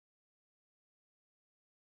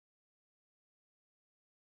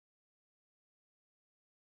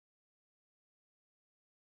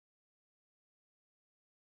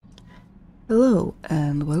Hello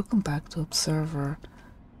and welcome back to Observer.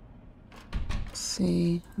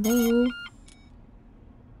 See, hello?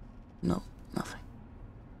 No, nothing.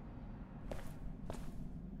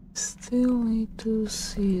 Still need to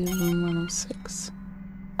see room 106.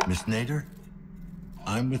 Miss Nader,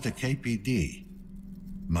 I'm with the KPD.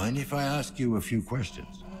 Mind if I ask you a few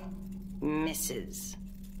questions? Mrs.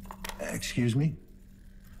 Excuse me?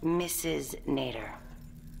 Mrs. Nader.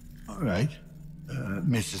 All right.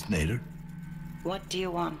 Mrs. Nader. What do you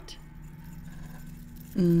want?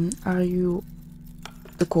 Are you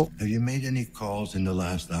the cop? Have you made any calls in the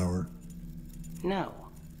last hour? No,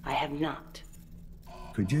 I have not.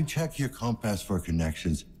 Could you check your compass for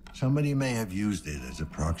connections? Somebody may have used it as a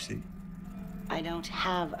proxy. I don't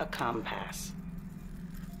have a compass.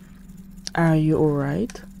 Are you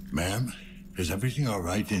alright? Ma'am, is everything all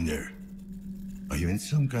right in there? Are you in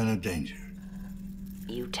some kind of danger?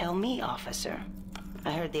 You tell me, officer.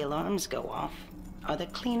 I heard the alarms go off. Are the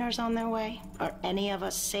cleaners on their way? Are any of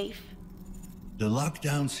us safe? The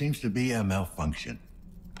lockdown seems to be a malfunction.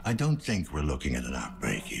 I don't think we're looking at an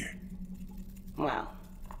outbreak here. Well,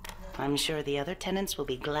 I'm sure the other tenants will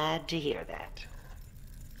be glad to hear that.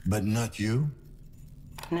 But not you?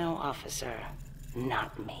 No, officer.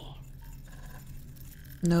 Not me.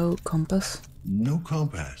 No compass? No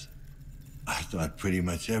compass. I thought pretty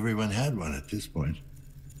much everyone had one at this point.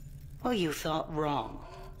 Well, you thought wrong.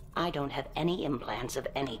 I don't have any implants of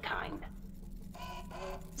any kind.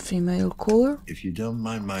 Female caller? If you don't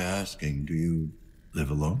mind my asking, do you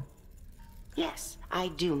live alone? Yes, I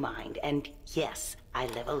do mind, and yes, I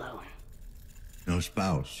live alone. No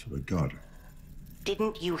spouse or daughter?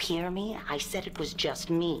 Didn't you hear me? I said it was just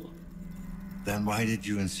me. Then why did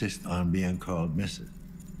you insist on being called Mrs.?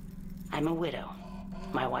 I'm a widow.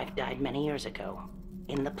 My wife died many years ago,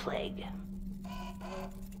 in the plague.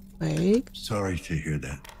 Wait. Sorry to hear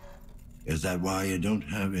that. Is that why you don't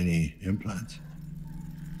have any implants?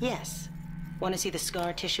 Yes. Want to see the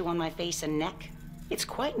scar tissue on my face and neck? It's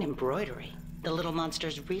quite an embroidery. The little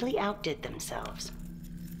monsters really outdid themselves.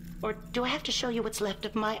 Or do I have to show you what's left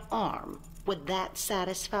of my arm? Would that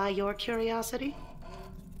satisfy your curiosity?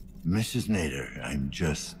 Mrs. Nader, I'm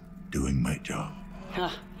just doing my job.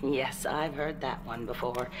 Yes, I've heard that one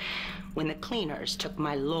before. When the cleaners took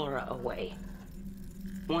my Laura away.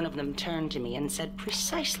 One of them turned to me and said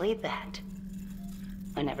precisely that.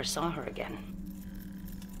 I never saw her again.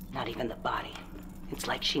 Not even the body. It's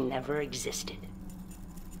like she never existed.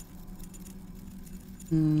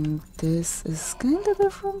 This is kinda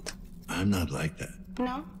different. I'm not like that.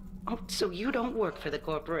 No? Oh, so you don't work for the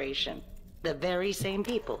corporation? The very same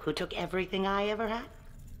people who took everything I ever had?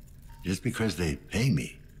 Just because they pay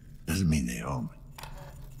me doesn't mean they own me.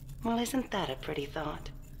 Well, isn't that a pretty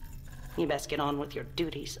thought? You best get on with your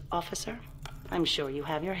duties, officer. I'm sure you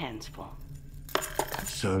have your hands full.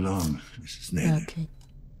 So long, Mrs. Nader. Okay.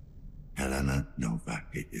 Helena Novak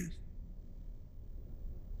it is.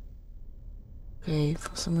 Okay,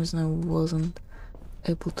 for some reason I wasn't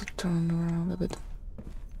able to turn around a bit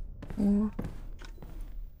more.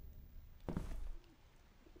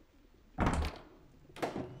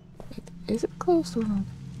 Wait, is it closed or not?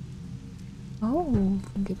 Oh, we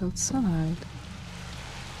can get outside.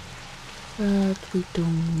 But we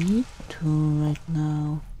don't need to right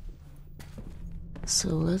now. So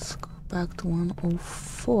let's go back to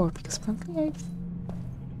 104 because apparently it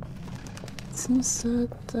seems that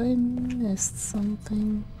I missed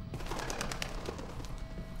something.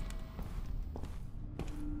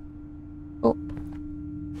 Oh.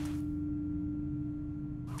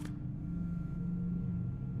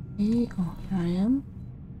 Okay, oh, here I am.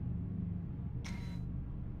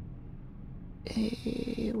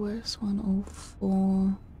 Hey, where's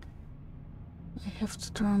 104? I have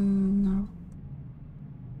to turn now.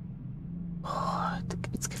 Oh,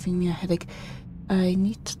 it's giving me a headache. I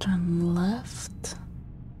need to turn left,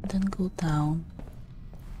 then go down.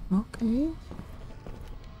 Okay.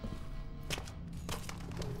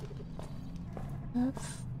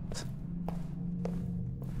 Left.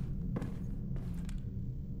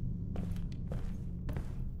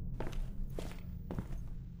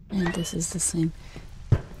 And this is the same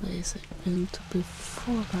place I've been to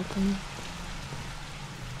before, but I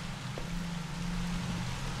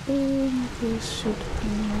this should be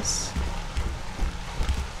nice.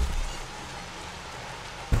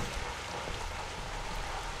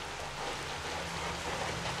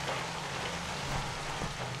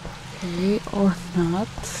 Okay, or not.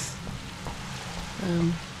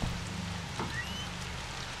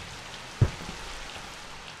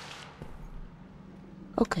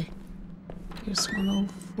 Okay. Here's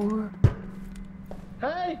 104.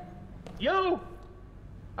 Hey! You!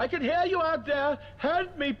 I can hear you out there.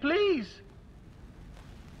 Help me, please.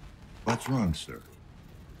 What's wrong, sir?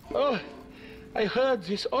 Oh, I heard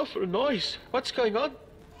this awful noise. What's going on?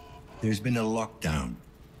 There's been a lockdown.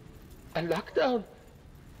 A lockdown?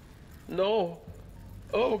 No.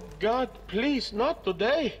 Oh, God, please, not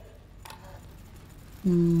today.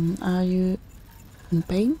 Are you in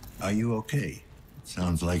pain? Are you okay? It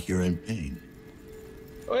sounds like you're in pain.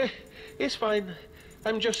 Oh, it's fine.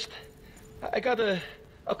 I got a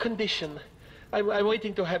condition. I'm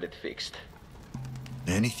waiting to have it fixed.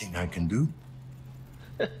 Anything I can do?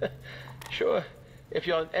 Sure, if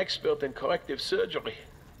you're an expert in corrective surgery.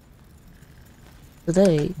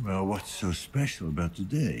 Today? Well, what's so special about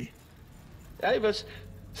today? I was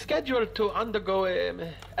scheduled to undergo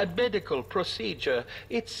a medical procedure.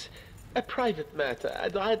 It's a private matter.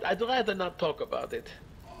 I'd rather not talk about it.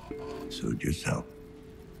 Suit yourself.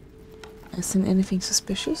 Has seen anything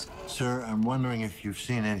suspicious? Sir, I'm wondering if you've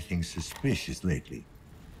seen anything suspicious lately.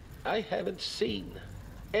 I haven't seen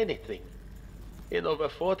anything in over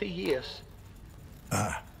 40 years.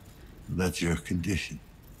 Ah, that's your condition.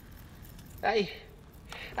 I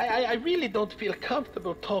really don't feel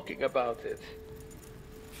comfortable talking about it.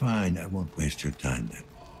 Fine, I won't waste your time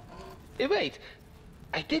then. Wait,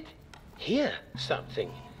 I did hear something.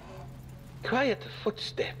 Quiet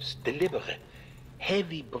footsteps, deliberate,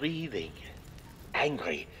 heavy breathing,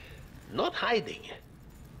 angry, not hiding,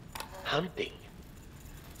 hunting.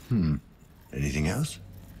 Anything else?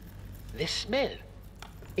 The smell,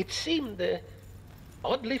 it seemed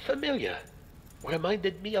oddly familiar.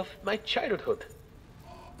 Reminded me of my childhood.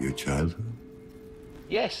 Your childhood?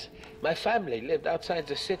 Yes, my family lived outside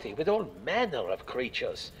the city with all manner of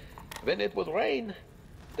creatures. When it would rain,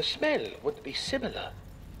 the smell would be similar.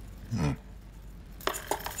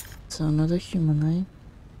 So another human, eh?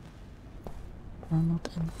 Or not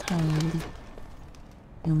entirely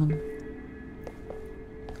human.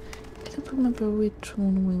 I can't remember which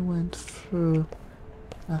one we went through.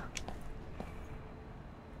 Ah.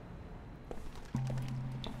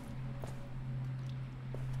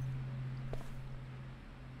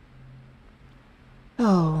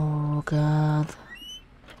 Oh God.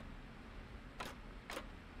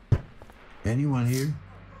 Anyone here?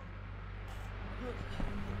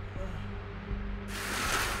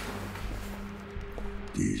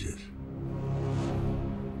 Jesus.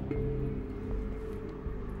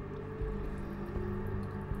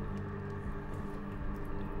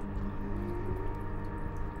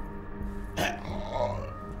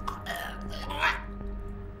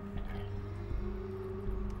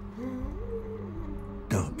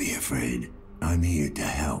 Don't be afraid. I'm here to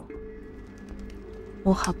help.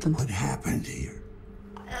 What happened? What happened here?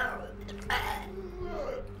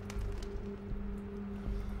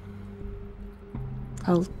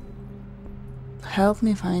 Help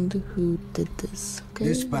me find who did this, okay?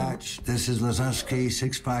 Dispatch, this is Lazarski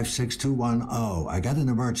 656210. I got an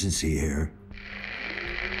emergency here.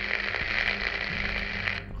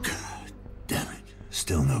 God damn it.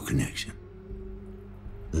 Still no connection.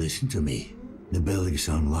 Listen to me. The building's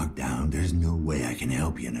on lockdown. There's no way I can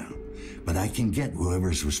help you now. But I can get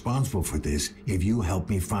whoever's responsible for this if you help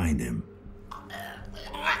me find him.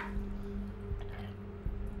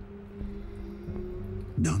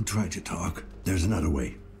 Don't try to talk. There's another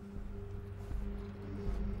way.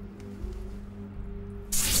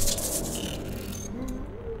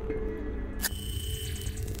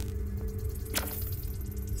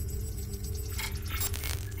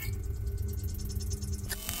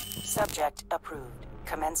 Subject approved.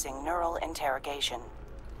 Commencing neural interrogation.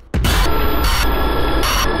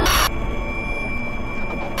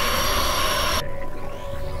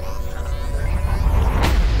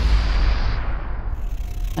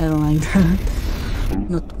 I don't like that.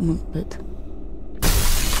 Not one bit.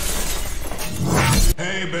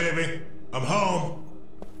 Hey, baby. I'm home.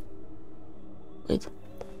 Wait.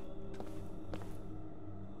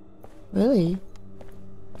 Really?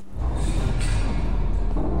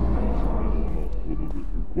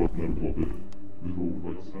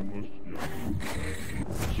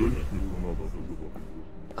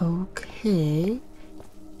 Okay.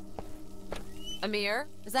 Amir,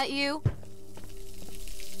 is that you?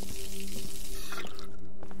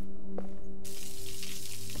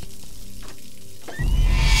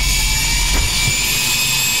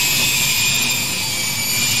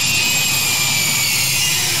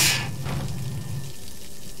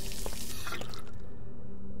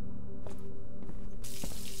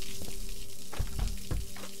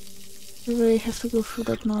 You really have to go through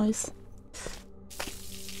that noise.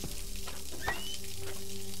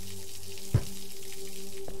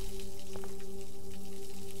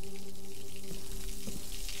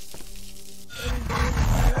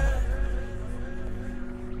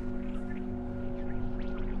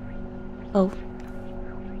 Oh.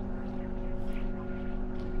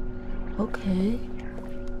 Okay.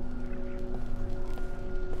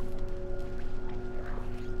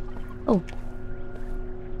 Oh.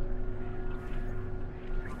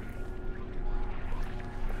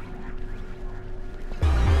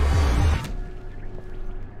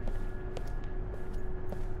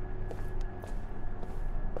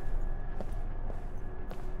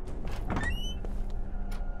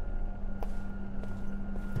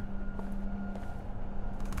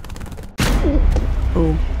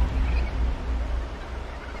 Oh.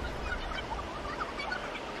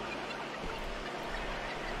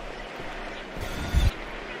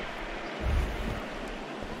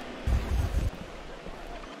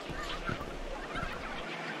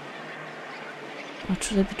 What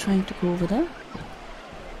should I be trying to go over there?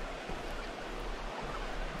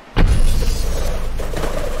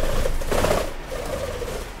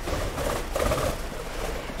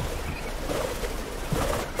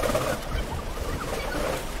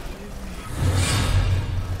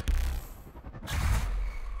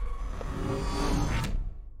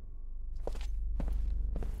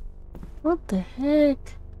 What the heck?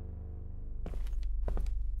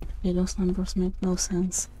 Okay, those numbers make no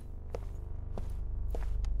sense.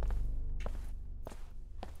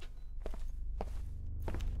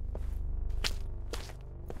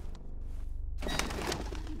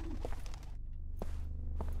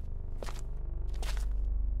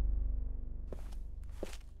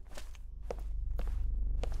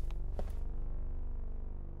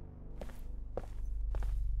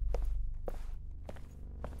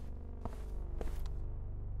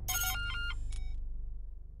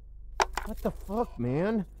 What the fuck,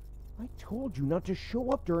 man? I told you not to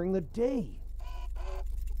show up during the day.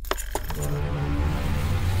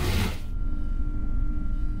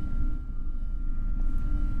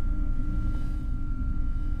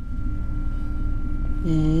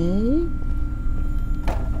 Okay.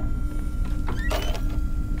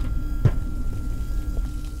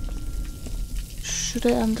 Should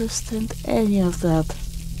I understand any of that?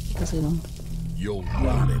 Because I don't. You'll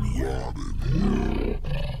want it here.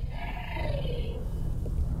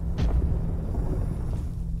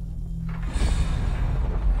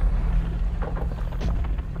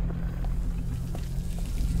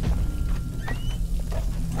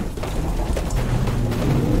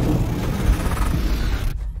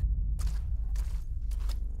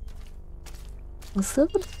 Was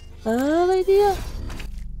that a bad idea?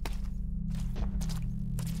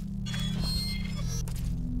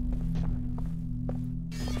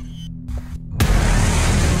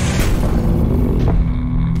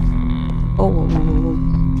 Oh, whoa, whoa, whoa, whoa.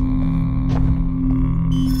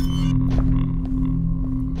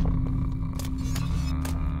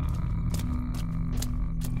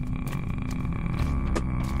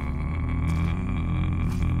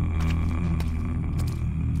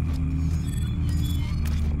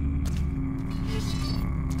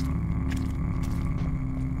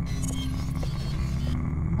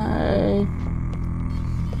 I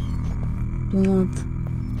do not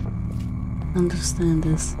understand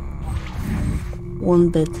this one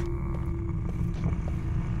bit.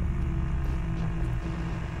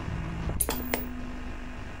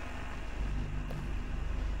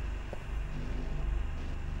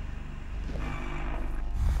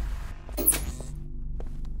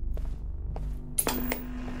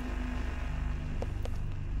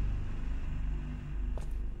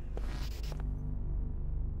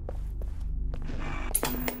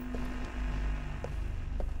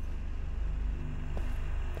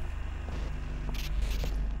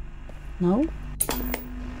 No?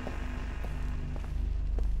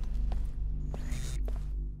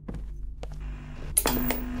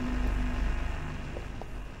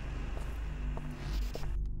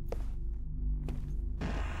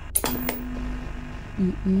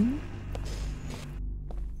 Mm-mm.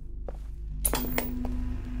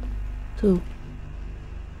 2.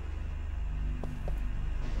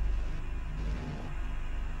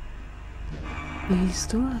 These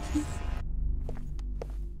two, I think.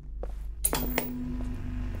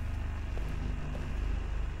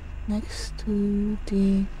 Next to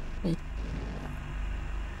the... wait.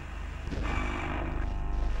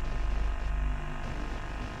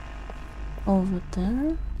 Over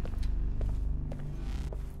there.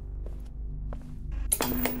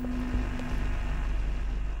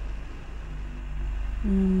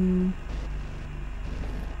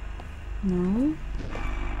 No.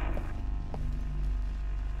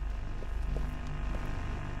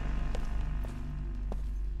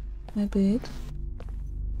 Maybe it.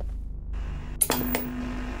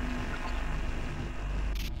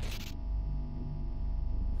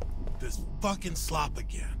 this fucking slop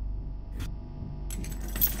again.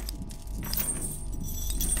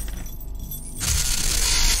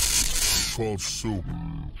 It's called soup.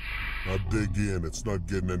 Now dig in, it's not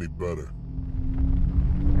getting any better.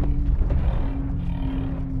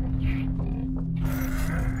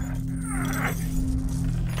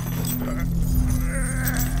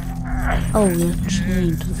 Oh, we're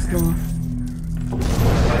chained to the floor.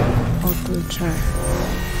 Or to the chair.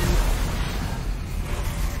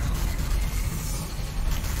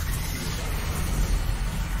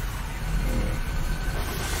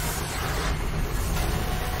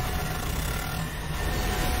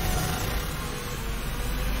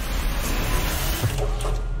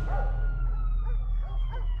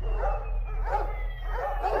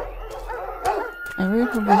 I really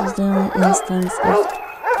hope this is the only instance of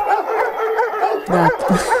that.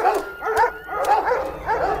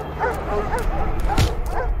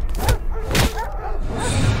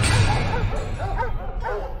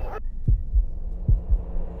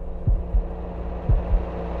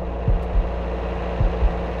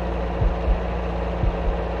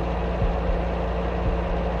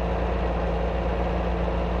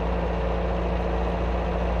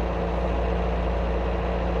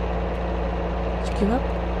 Did you give up?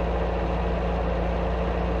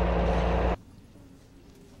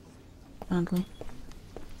 Apparently.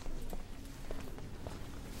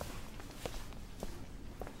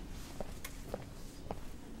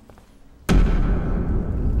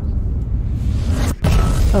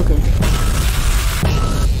 Okay.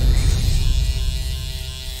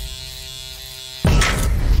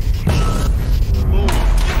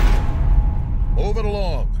 Move it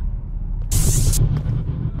along.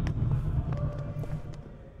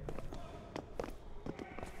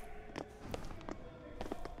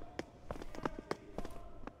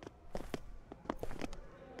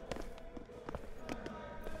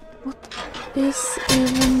 What is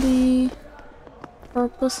even the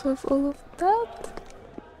purpose of all of that?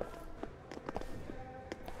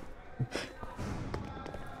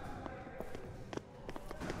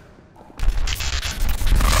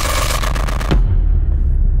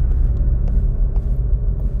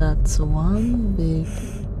 That's one big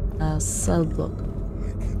ass cell block.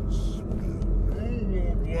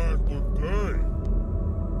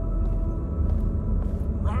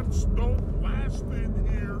 Rats don't last in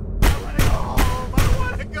here. I wanna go home. I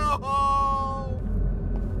wanna go home.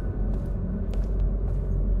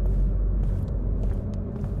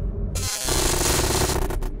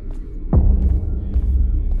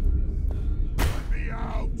 Let me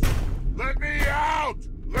out. Let me out.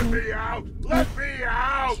 Let me out. Let me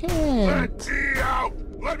out. Can't. Let me out.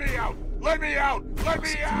 Let me out. Let me out. Let me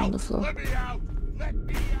Sit on out. the floor. Let me out. Let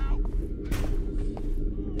me out.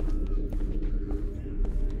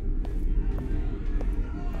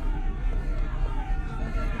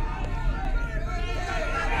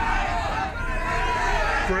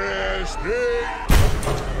 Christy!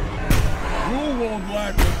 You won't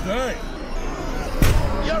like a thing.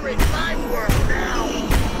 You're in my world now.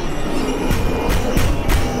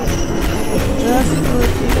 Just a little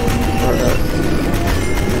further.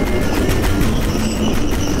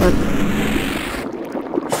 But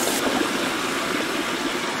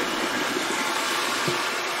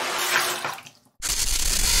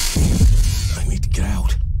I need to get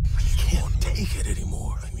out. I can't take it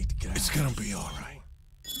anymore. I need to get out. It's gonna be all right.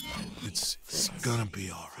 It's gonna be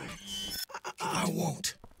all right. I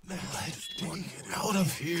won't let one out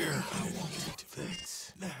of here. I won't get it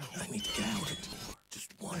fixed. Now I need to get out.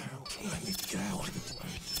 Just one. I need to get out. Just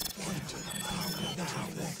one. I need a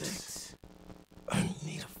fix. I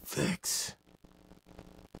need a fix.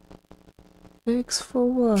 fix for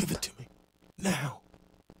what? Give it to me now.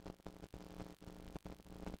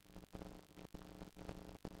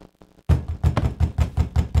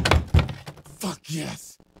 Fuck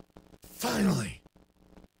yes. Finally.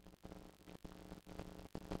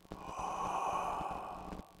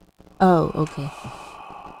 Oh, okay.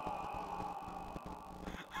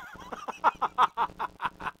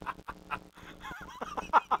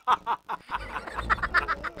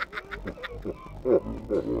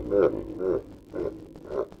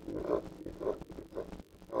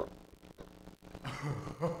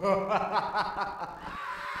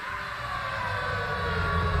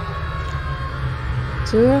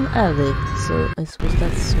 So you're an addict, so I suppose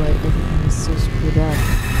that's why everything is so screwed up.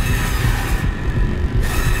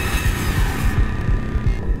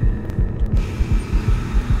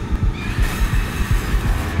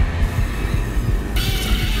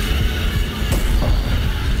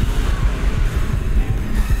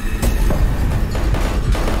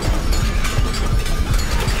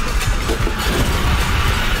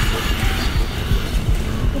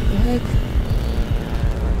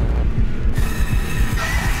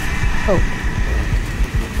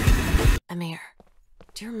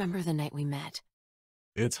 met.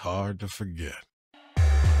 It's hard to forget.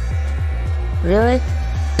 Really?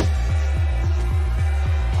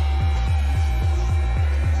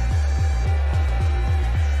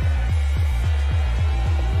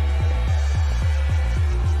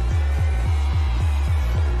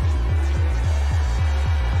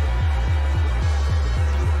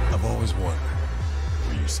 I've always wondered,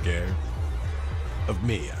 were you scared? Of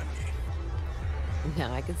me, I mean.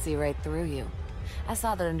 No, I could see right through you. I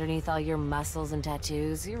saw that underneath all your muscles and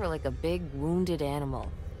tattoos, you were like a big wounded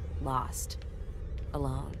animal. Lost.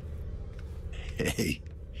 Alone. Hey,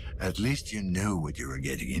 at least you knew what you were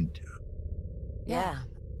getting into. Yeah,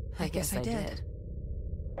 I guess I did.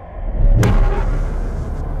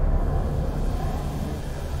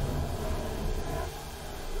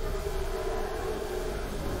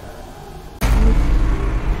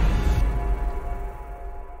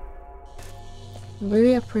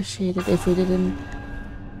 Really appreciate it if we didn't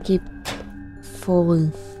keep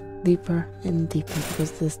falling deeper and deeper,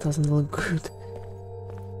 because this doesn't look good.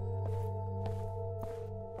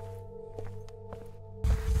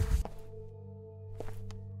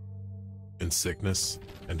 In sickness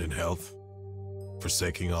and in health,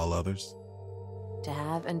 forsaking all others. To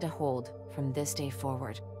have and to hold from this day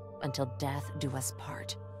forward, until death do us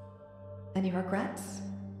part. Any regrets?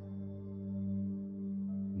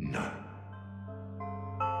 None.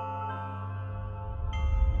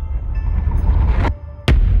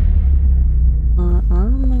 Our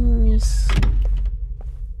memories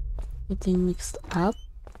getting mixed up.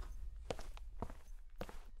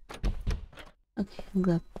 Okay, I'm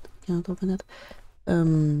glad I cannot open that.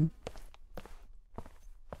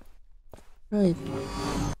 Right.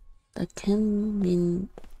 That can mean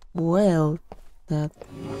well that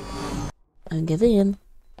I'm getting in.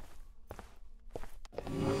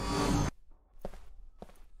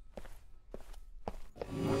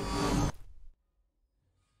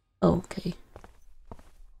 Okay.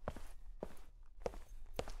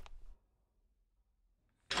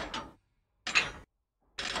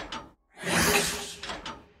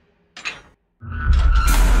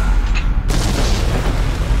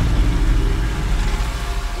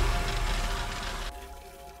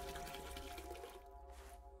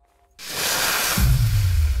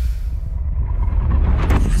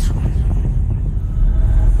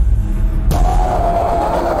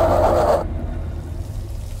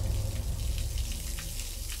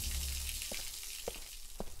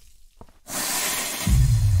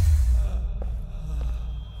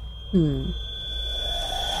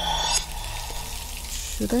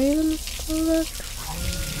 Should I even do that?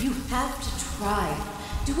 You have to try.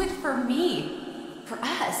 Do it for me. For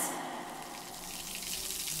us.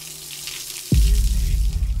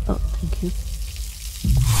 Oh, thank you.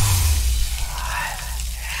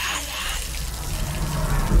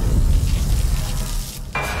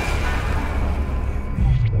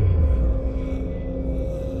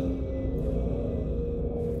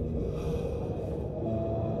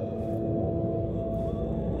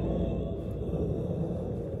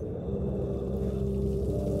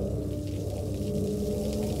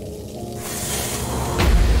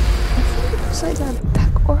 Was I that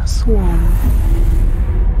attack or a swarm?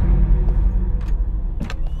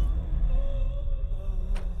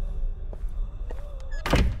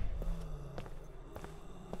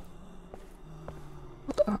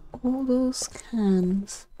 What are all those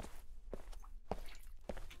cans?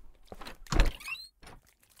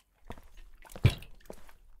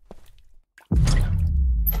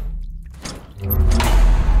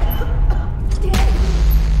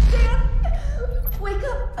 Wake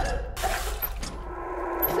up!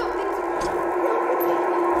 Something's wrong with me.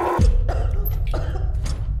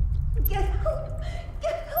 Get help!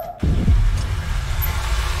 Get help!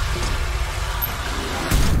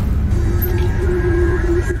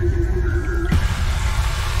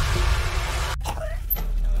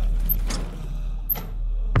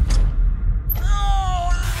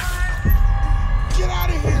 Get out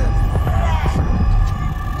of here!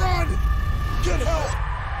 Run! Get help!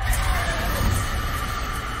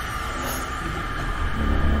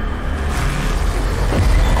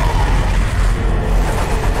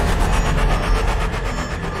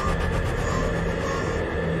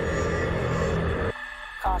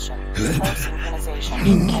 Caution. Slow synchronization.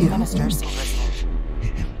 Administer synchronization.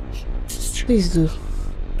 Please do.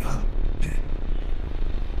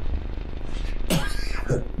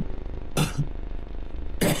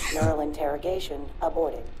 Neural interrogation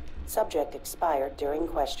aborted. Subject expired during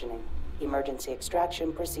questioning. Emergency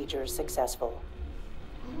extraction procedures successful.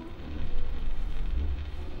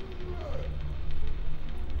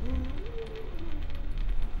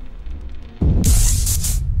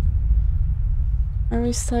 Are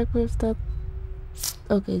we stuck with that?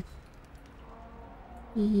 Okay.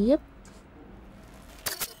 Yep.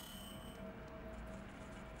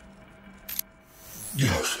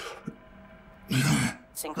 Yes.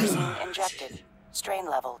 Synchrosine injected. Strain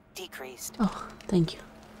level decreased. Oh, thank you.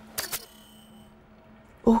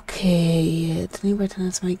 Okay, the nearby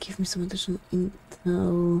tenants might give me some additional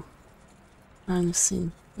intel. I'm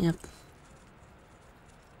seeing. Yep.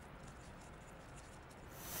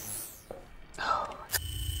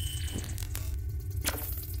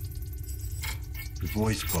 The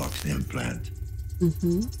voice box implant.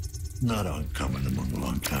 Not uncommon among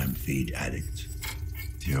long-time feed addicts.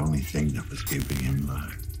 The only thing that was keeping him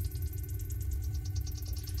alive.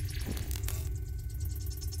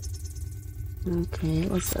 Okay,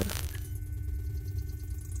 what's that?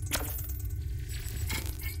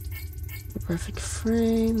 The perfect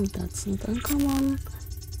frame, that's not uncommon.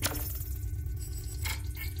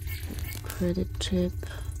 Credit chip,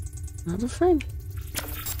 another frame.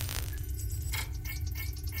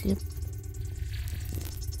 Yep.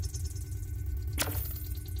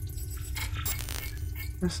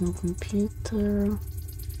 Personal computer.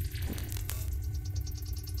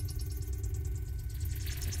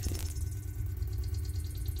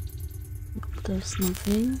 There's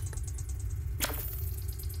nothing.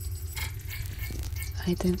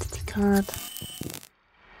 Identity card.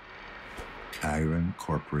 Chiron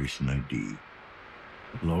Corporation ID.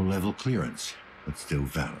 Low-level clearance, but still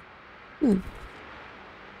valid.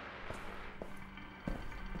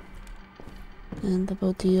 And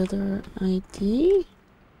about the other ID?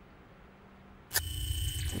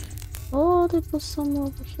 Oh, they put some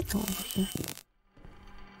over here. Oh, over here.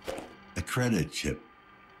 A credit chip.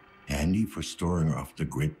 Handy for storing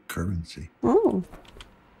off-the-grid currency. Oh.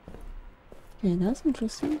 Okay, that's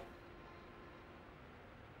interesting.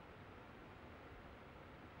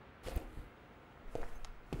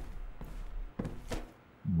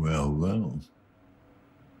 Well, well.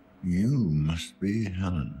 You must be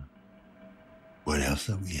Helena. What else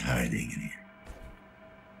are we hiding in here?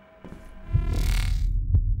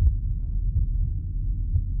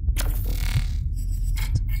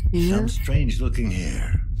 Yeah. Some strange-looking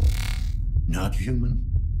hair. Not human.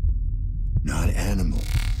 Not animal.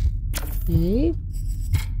 Okay.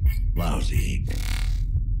 Lousy ink.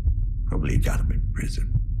 Probably got him in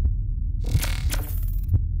prison.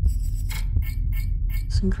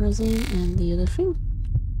 Synchrosine and the other thing.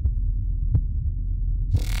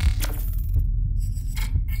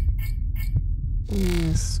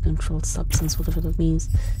 Yes, controlled substance, whatever that means.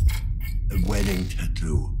 A wedding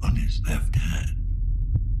tattoo on his left hand.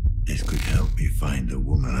 This could help me find the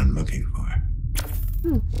woman I'm looking for.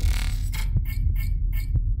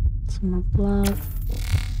 Some more blood.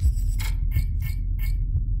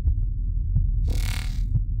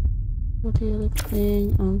 What the other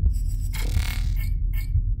thing? Oh.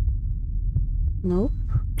 Nope.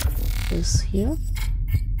 This here.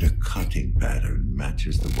 The cutting pattern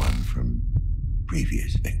matches the one from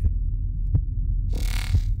previous victim.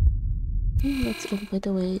 That's all, by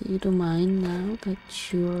the way. You don't mind now that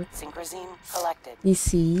you're Synchrosine collected.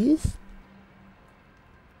 deceased?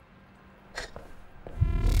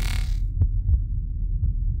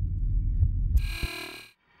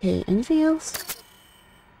 Okay, anything else?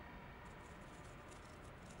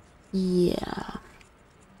 Yeah.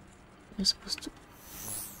 You're supposed to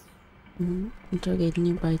interrogate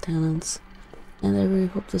nearby tenants. And I really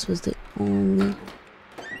hope this was the only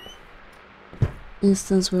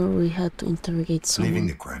instance where we had to interrogate someone. Leaving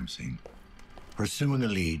the crime scene. Pursuing a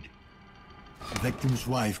lead. The victim's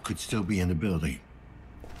wife could still be in the building.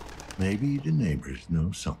 Maybe the neighbors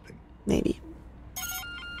know something. Maybe.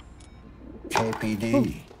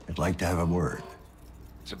 KPD. I'd like to have a word.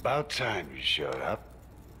 It's about time you showed up.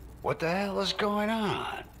 What the hell is going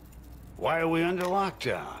on? Why are we under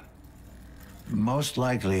lockdown? Most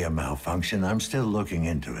likely a malfunction. I'm still looking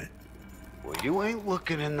into it. Well, you ain't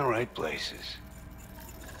looking in the right places.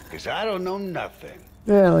 Because I don't know nothing.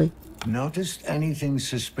 Really? Noticed anything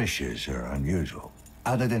suspicious or unusual?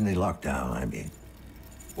 Other than the lockdown, I mean.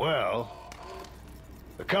 Well,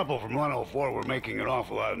 the couple from 104 were making an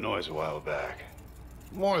awful lot of noise a while back.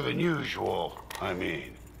 More than usual, I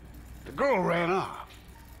mean. The girl ran off,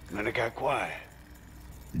 and then it got quiet.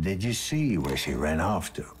 Did you see where she ran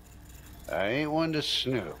off to? I ain't one to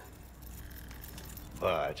snoop.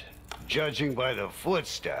 But, judging by the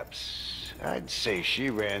footsteps, I'd say she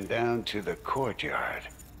ran down to the courtyard.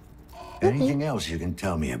 Anything else you can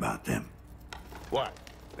tell me about them? What?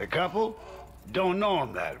 The couple? Don't know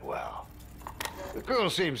them that well. The girl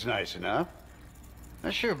seems nice enough.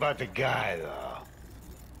 Not sure about the guy, though.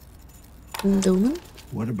 The woman?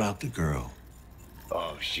 What about the girl?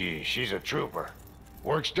 Oh, she's a trooper.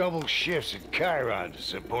 Works double shifts at Chiron to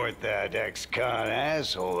support that ex-con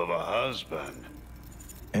asshole of a husband.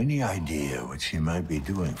 Any idea what she might be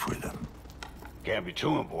doing for them? Can't be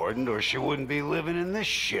too important or she wouldn't be living in this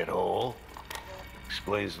shithole.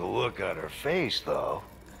 Explains the look on her face, though.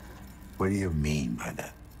 What do you mean by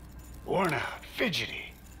that? Worn out,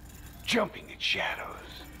 fidgety, jumping at shadows.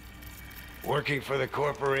 Working for the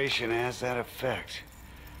corporation has that effect,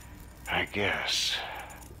 I guess.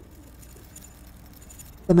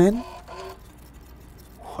 The man?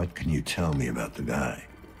 What can you tell me about the guy?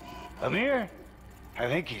 Amir? I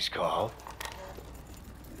think he's called.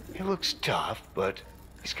 He looks tough, but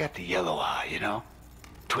he's got the yellow eye, you know?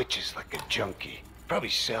 Twitches like a junkie. Probably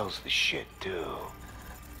sells the shit, too.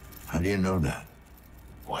 How do you know that?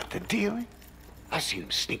 What, the dealing? I seen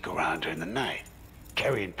him sneak around during the night,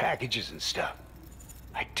 carrying packages and stuff.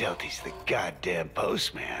 I doubt he's the goddamn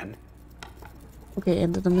postman. Okay,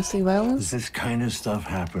 and the domestic violence? Does this kind of stuff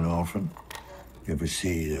happen often? You ever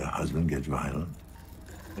see a husband get violent?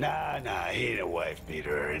 Nah, he ain't a wife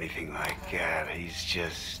beater or anything like that. He's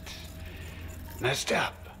just messed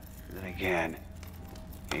up. Then again,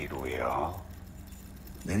 ain't we all?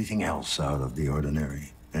 Anything else out of the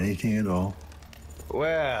ordinary? Anything at all?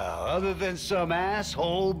 Well, other than some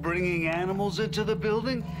asshole bringing animals into the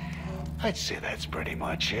building, I'd say that's pretty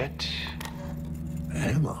much it.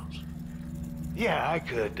 Animals? Yeah, I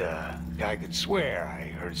could swear I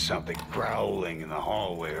heard something growling in the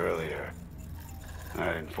hallway earlier.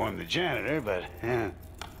 I'd inform the janitor, but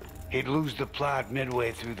he'd lose the plot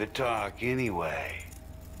midway through the talk anyway.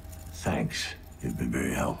 Thanks. You've been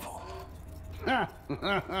very helpful.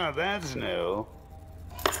 That's new.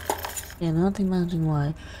 Cannot imagine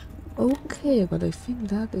why. Okay, but I think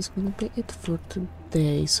that is gonna be it for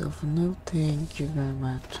today. So for now, thank you very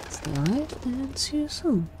much. Stay alive and see you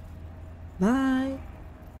soon. Bye.